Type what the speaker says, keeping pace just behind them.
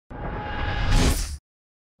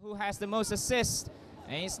Who has the most assists?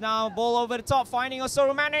 And it's now ball over the top, finding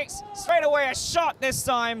Osoru Mannix. Straight away a shot this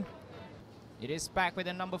time. It is back with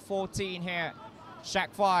the number 14 here.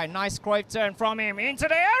 Shaq Fai, nice Cruyff turn from him into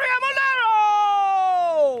the area.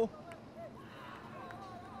 Mulero!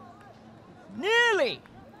 Nearly,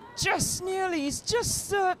 just nearly. He's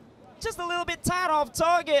just a little bit tired off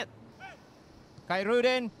target.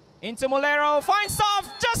 Khairuddin into Mulero, finds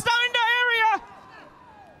off just down in the area.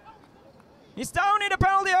 He's down in the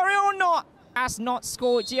penalty area or not. Has not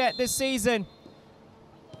scored yet this season.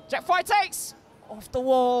 Jack Fai takes off the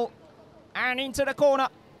wall and into the corner.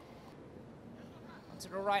 To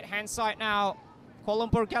the right-hand side now.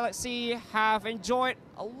 Kuala Lumpur Galaxy have enjoyed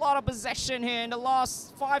a lot of possession here in the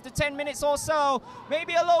last 5 to 10 minutes or so.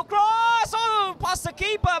 Maybe a low cross. Oh, past the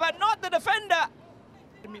keeper, but not the defender.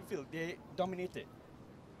 The midfield, they dominated.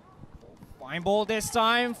 Fine ball this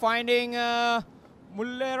time, finding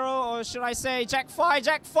Mulero, or should I say Jack Fai.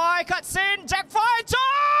 Jack Fai cuts in. Jack Fai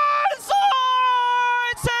turns!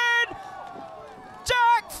 Oh, it's in!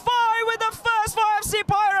 Jack Fai with the first for FC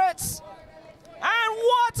Pirates. And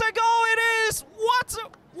what a goal it is!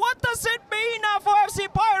 What does it mean now for FC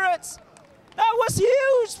Pirates? That was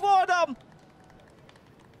huge for them.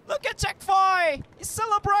 Look at Jack Fai. He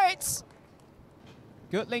celebrates.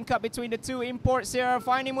 Good link up between the two imports here.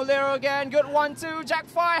 Finding Mulero again. Good 1-2. Jack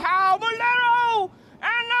Fai. How? Mulero!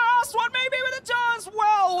 And now Oswald maybe with a chance.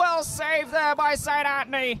 Well saved there by Said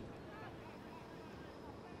Atney.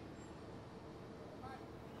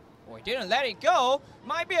 Oh, he didn't let it go.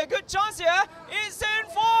 Might be a good chance here. It's in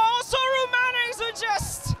for Osoru Mannix who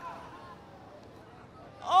just...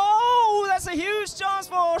 Oh, that's a huge chance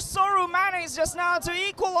for Osoru Mannix just now to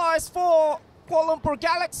equalize for Kuala Lumpur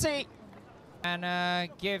Galaxy. And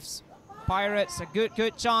gives Pirates a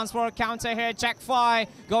good chance for a counter here. Jack Fai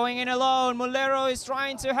going in alone. Mulero is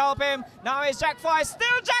trying to help him. Now it's Jack Fai.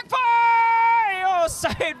 Still Jack Fai! Oh,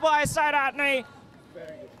 saved by Said Atney.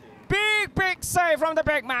 Big save from the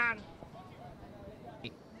big man.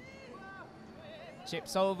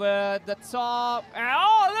 Chips over the top.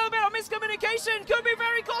 Oh, a little bit of miscommunication. Could be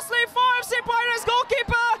very costly for FC Pirates.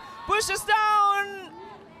 Goalkeeper pushes down.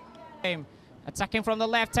 Attacking from the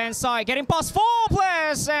left-hand side, getting past 4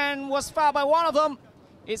 players and was fouled by one of them.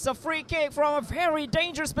 It's a free kick from a very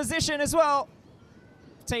dangerous position as well.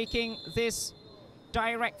 Taking this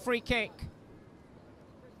direct free kick.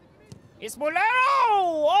 It's Mulero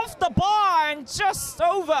off the bar and just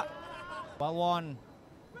over. Well won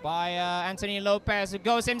by Anthony Lopez, who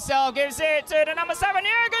goes himself, gives it to the number 7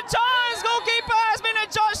 here. Good chance. Goalkeeper has been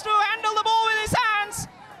adjudged to handle the ball with his hands.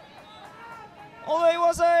 Although it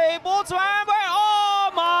was a ball to hand, but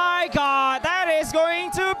oh my God, that is going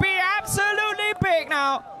to be absolutely big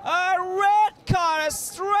now. A red card, a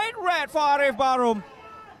straight red for Arif Barum.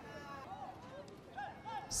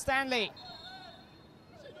 Stanley.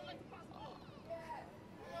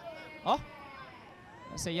 Oh,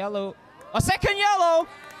 that's a yellow. A second yellow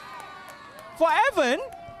for Evan.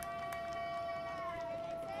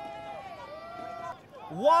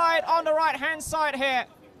 Wide on the right-hand side here.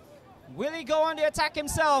 Will he go on the attack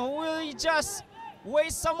himself? Will he just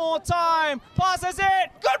waste some more time? Passes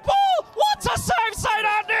it. Good ball. What a save, Said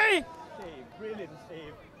Atney! Brilliant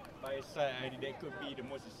save by Said Atney. That could be the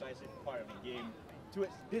most decisive part of the game.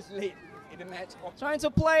 Towards this late in the match. Trying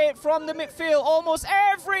to play it from the midfield. Almost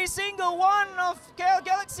every single one of KL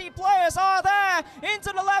Galaxy players are there.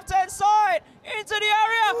 Into the left-hand side. Into the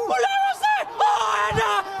area. Mulero's there. Oh, and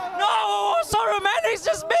no! Osoru Mannix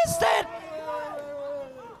just missed it.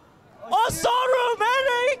 Osoru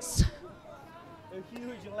Mannix!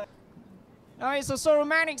 Now it's Osoru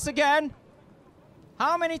Mannix again.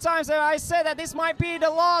 How many times have I said that this might be the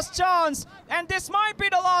last chance? And this might be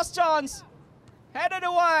the last chance. Headed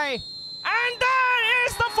away. And that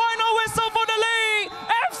is the final whistle for the league.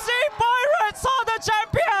 FC Pirates are the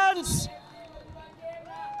champions.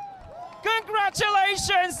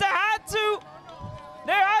 Congratulations.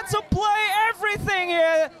 They had to play everything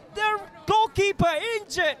here. Their goalkeeper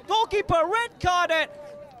injured. Goalkeeper red carded.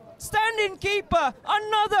 Standing keeper,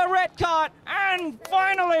 another red card. And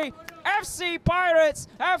finally, FC Pirates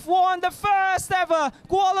have won the first ever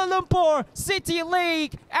Kuala Lumpur City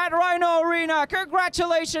League at Rhino Arena.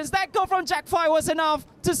 Congratulations. That goal from Jack Fai was enough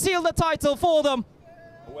to seal the title for them.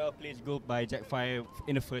 A well-placed goal by Jack Fai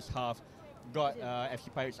in the first half. Got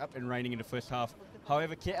FC Pirates up and running in the first half.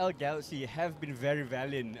 However, KL Galaxy have been very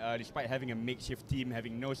valiant despite having a makeshift team,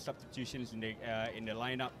 having no substitutions in the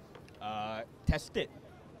lineup. Tested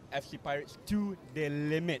FC Pirates to their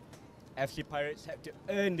limit. FC Pirates have to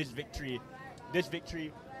earn this victory. This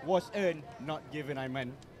victory was earned, not given,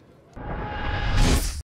 Aiman.